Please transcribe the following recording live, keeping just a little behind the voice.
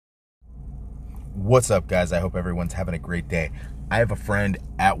What's up, guys? I hope everyone's having a great day. I have a friend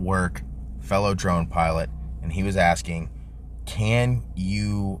at work, fellow drone pilot, and he was asking, can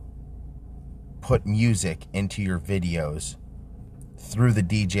you put music into your videos through the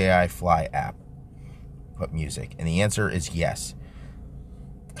DJI FlyApp? Put music. And the answer is yes.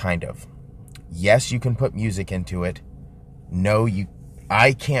 Kind of. Yes, you can put music into it. No,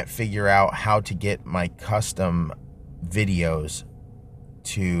 I can't figure out how to get my custom videos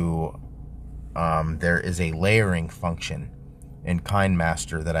to there is a layering function in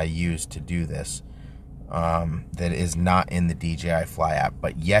KineMaster that I use to do this that is not in the DJI FlyApp.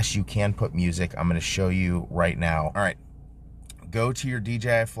 But yes, you can put music. I'm going to show you right now. All right, go to your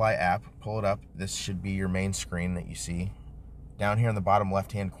DJI FlyApp, pull it up. This should be your main screen that you see. Down here in the bottom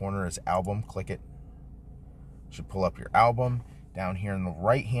left-hand corner is album. Click it. Should pull up your album. Down here in the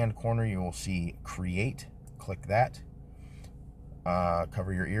right-hand corner, you will see create. Click that.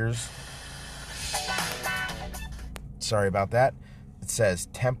 Cover your ears. Sorry about that. It says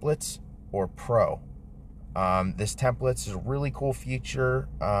templates or pro. This templates is a really cool feature.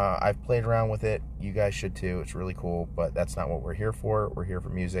 I've played around with it. You guys should too. It's really cool, but that's not what we're here for. We're here for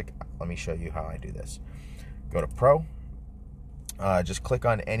music. Let me show you how I do this. Go to pro. Just click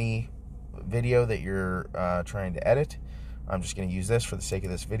on any video that you're trying to edit. I'm just going to use this for the sake of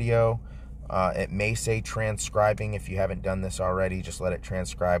this video. It may say transcribing. If you haven't done this already, just let it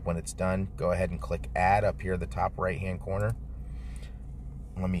transcribe. When it's done, go ahead and click add up here at the top right hand corner.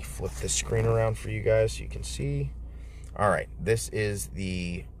 Let me flip this screen around for you guys so you can see. All right, this is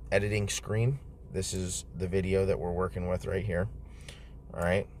the editing screen. This is the video that we're working with right here. All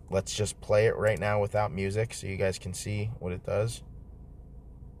right, let's just play it right now without music so you guys can see what it does.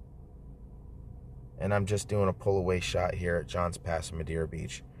 And I'm just doing a pull away shot here at John's Pass in Madeira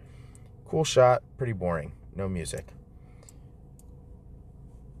Beach. Cool shot, pretty boring, no music.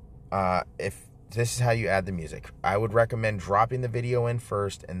 If this is how you add the music, I would recommend dropping the video in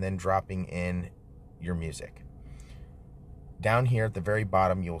first and then dropping in your music. Down here at the very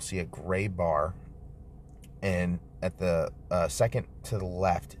bottom, you'll see a gray bar, and at the second to the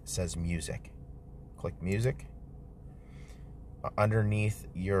left says music. Click music. Underneath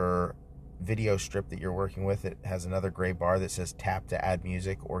your video strip that you're working with, it has another gray bar that says tap to add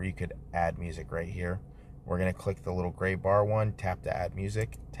music, or you could add music right here. We're going to click the little gray bar one, tap to add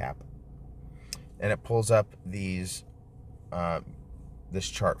music, tap, and it pulls up these this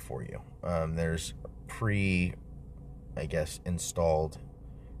chart for you. There's installed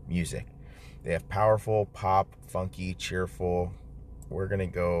music. They have powerful, pop, funky, cheerful. We're going to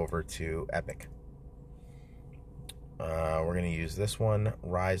go over to epic. We're going to use this one,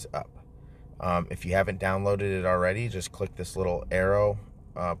 Rise Up. If you haven't downloaded it already, just click this little arrow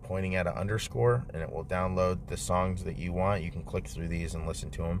pointing at an underscore, and it will download the songs that you want. You can click through these and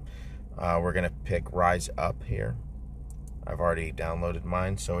listen to them. We're going to pick Rise Up here. I've already downloaded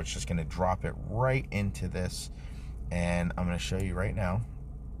mine, so it's just going to drop it right into this, and I'm going to show you right now.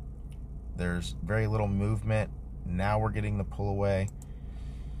 There's very little movement. Now we're getting the pull away.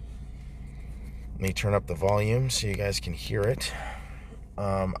 Let me turn up the volume so you guys can hear it.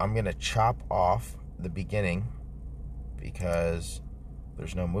 I'm going to chop off the beginning because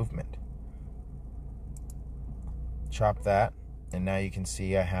there's no movement. Chop that, and now you can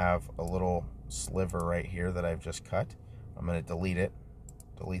see I have a little sliver right here that I've just cut. I'm going to delete it,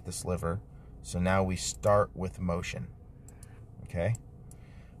 delete the sliver. So now we start with motion. Okay.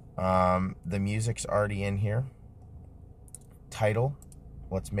 The music's already in here. Title,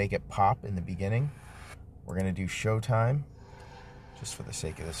 let's make it pop in the beginning. We're going to do showtime, just for the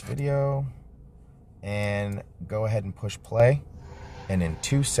sake of this video, and go ahead and push play, and in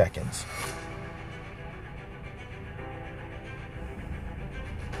 2 seconds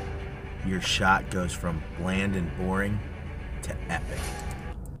your shot goes from bland and boring to epic,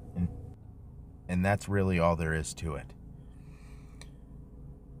 and that's really all there is to it.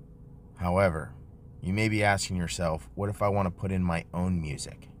 However, you may be asking yourself, what if I want to put in my own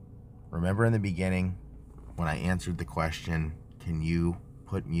music? Remember in the beginning when I answered the question, can you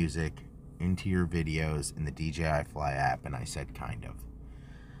put music into your videos in the DJI FlyApp? And I said kind of.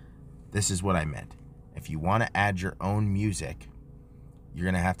 This is what I meant. If you want to add your own music, you're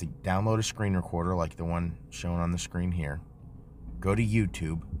going to have to download a screen recorder like the one shown on the screen here. Go to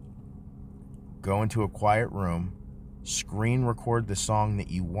YouTube. Go into a quiet room. Screen record the song that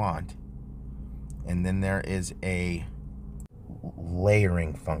you want. And then there is a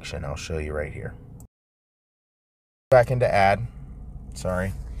layering function. I'll show you right here. Back into add.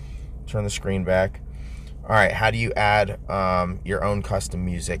 Sorry. Turn the screen back. All right, how do you add your own custom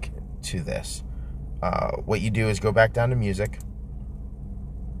music to this? What you do is go back down to music.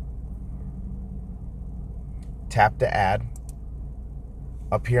 tap to add.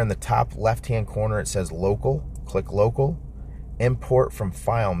 Up here in the top left-hand corner, it says local. Click local. Import from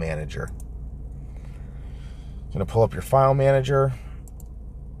file manager. Going to pull up your file manager.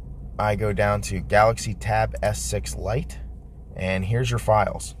 I go down to Galaxy Tab S6 Lite, and here's your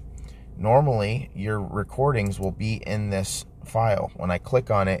files. Normally, your recordings will be in this file. When I click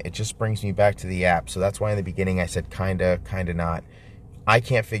on it, it just brings me back to the app. So that's why in the beginning I said kinda not. I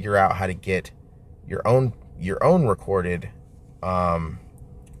can't figure out how to get your own recorded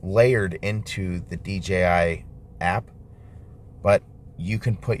layered into the DJI app, but you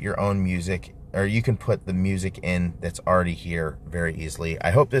can put your own music, or you can put the music in that's already here very easily. I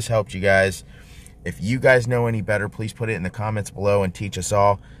hope this helped you guys. If you guys know any better, please put it in the comments below and teach us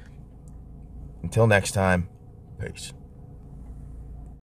all. Until next time, peace.